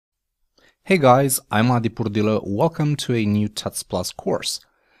Hey guys, I'm Adi Purdilo. Welcome to a new Tuts Plus course.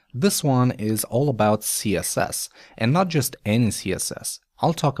 This one is all about CSS, and not just any CSS.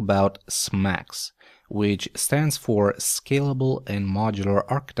 I'll talk about SMACSS, which stands for Scalable and Modular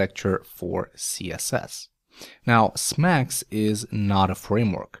Architecture for CSS. Now, SMACSS is not a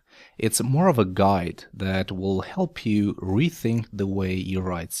framework. It's more of a guide that will help you rethink the way you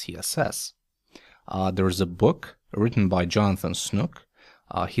write CSS. There's a book written by Jonathan Snook.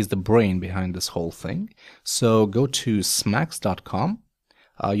 He's the brain behind this whole thing. So go to smacks.com.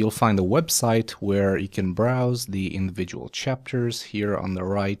 You'll find a website where you can browse the individual chapters here on the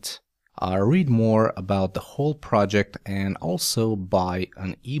right, read more about the whole project, and also buy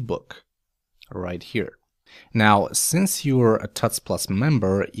an ebook right here. Now, since you're a Tuts Plus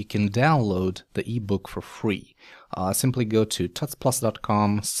member, you can download the ebook for free. Simply go to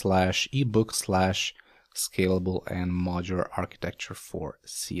tutsplus.com/ebook/scalable and modular architecture for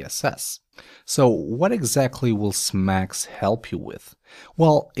CSS. So what exactly will SMACSS help you with?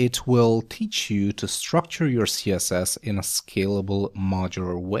 Well, it will teach you to structure your CSS in a scalable,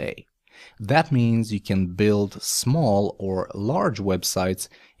 modular way. That means you can build small or large websites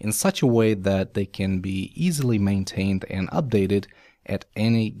in such a way that they can be easily maintained and updated at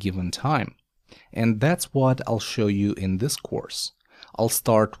any given time. And that's what I'll show you in this course. I'll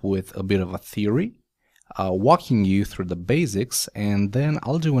start with a bit of a theory, walking you through the basics, and then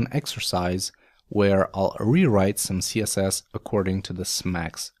I'll do an exercise where I'll rewrite some CSS according to the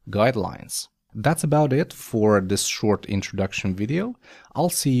SMACSS guidelines. That's about it for this short introduction video. I'll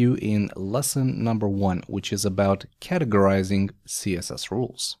see you in lesson number 1, which is about categorizing CSS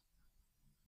rules.